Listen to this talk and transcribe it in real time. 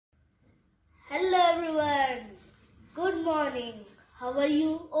Hello everyone. Good morning. How are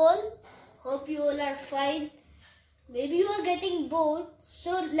you all? Hope you all are fine. Maybe you are getting bored.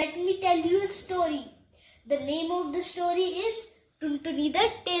 So let me tell you a story. The name of the story is Tuni the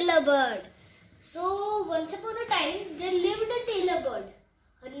Tailorbird. So once upon a time there lived a Tailorbird.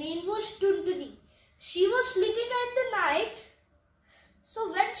 Her name was Tuni. She was sleeping at the night.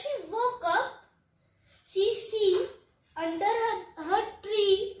 So when she woke up, she see under her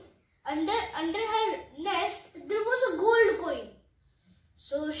tree, under her nest, there was a gold coin.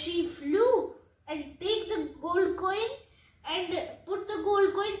 So she flew and take the gold coin and put the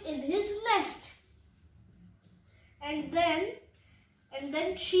gold coin in his nest. And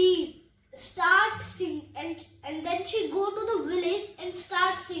then she start sing and then she go to the village and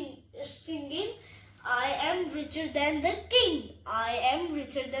start singing, I am richer than the king. I am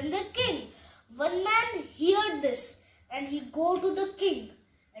richer than the king. One man heard this and he go to the king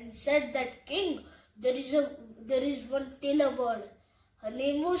and said that, King, there is one Tailorbird. Her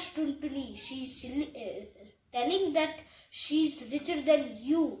name was Tuni. She's telling that she's richer than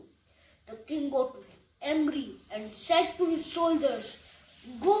you. The king got angry and said to his soldiers,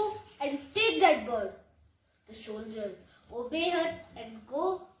 go and take that bird. The soldiers obey her and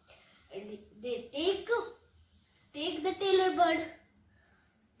go, and they take the Tailorbird.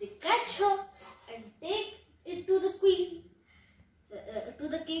 They catch her and take it to the queen, to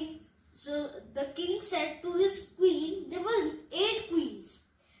the king. So the king said to his queen, there was 8 queens.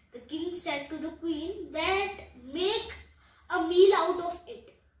 The king said to the queen that make a meal out of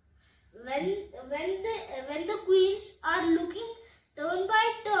it. When the queens are looking turn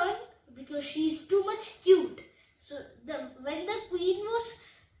by turn, because she's too much cute. So when the queen was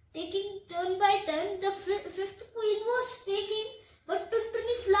taking turn by turn, the fifth queen was taking, but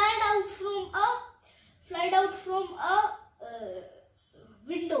Tuni flied out from a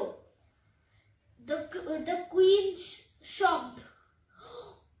window. The queen shocked.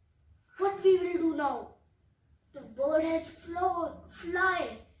 What we will do now? The bird has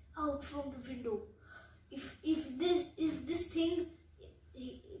fly out from the window. If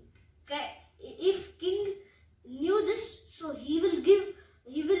king knew this, so he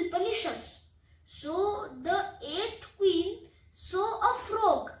will punish us. So the 8th queen saw a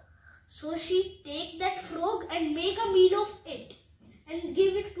frog. So she take that frog and make a meal of it and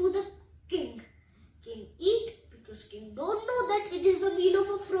give it to the king. King eat, because king don't know that it is the meal of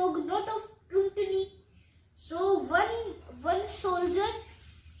a frog, not of Tuni. So one soldier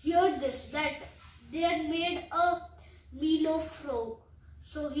heard this, that they had made a meal of frog.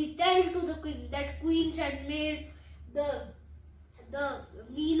 So he tell to the queen that queens had made the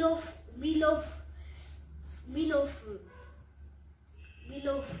meal of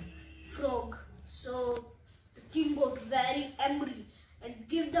frog. So the king got very angry and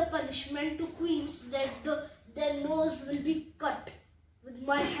give the punishment to queens that their nose will be cut with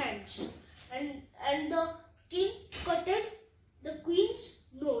my hands. And the king cutted the queen's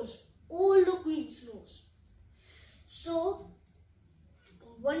nose, all the queen's nose. So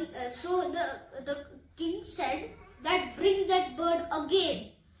the king said that bring that bird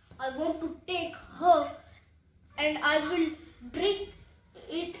again. I want to take her and I will drink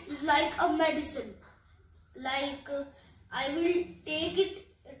it like a medicine. Like I will take it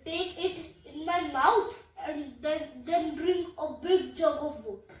in my mouth and then drink a big jug of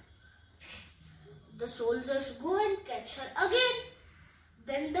water. The soldiers go and catch her again.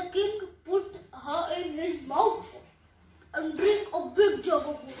 Then the king put her in his mouth and drink a big jug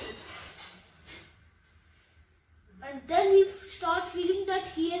of water. And then he start feeling that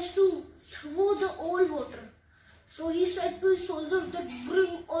he has to throw the old water. So he said to his soldiers that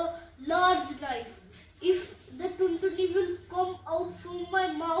bring a large knife. If the Tuni will come out from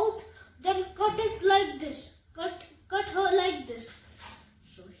my mouth, then cut it like this. Cut her like this.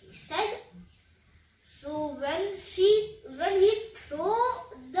 So he said. So when he throw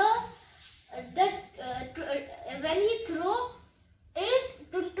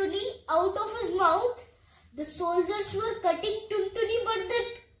Tuni out of his mouth, the soldiers were cutting Tuni, but they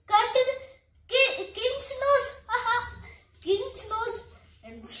cut king's nose. King's nose.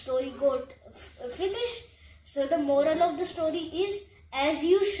 And the story got finished. So the moral of the story is, as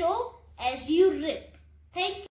you sow, as you reap. Thank you.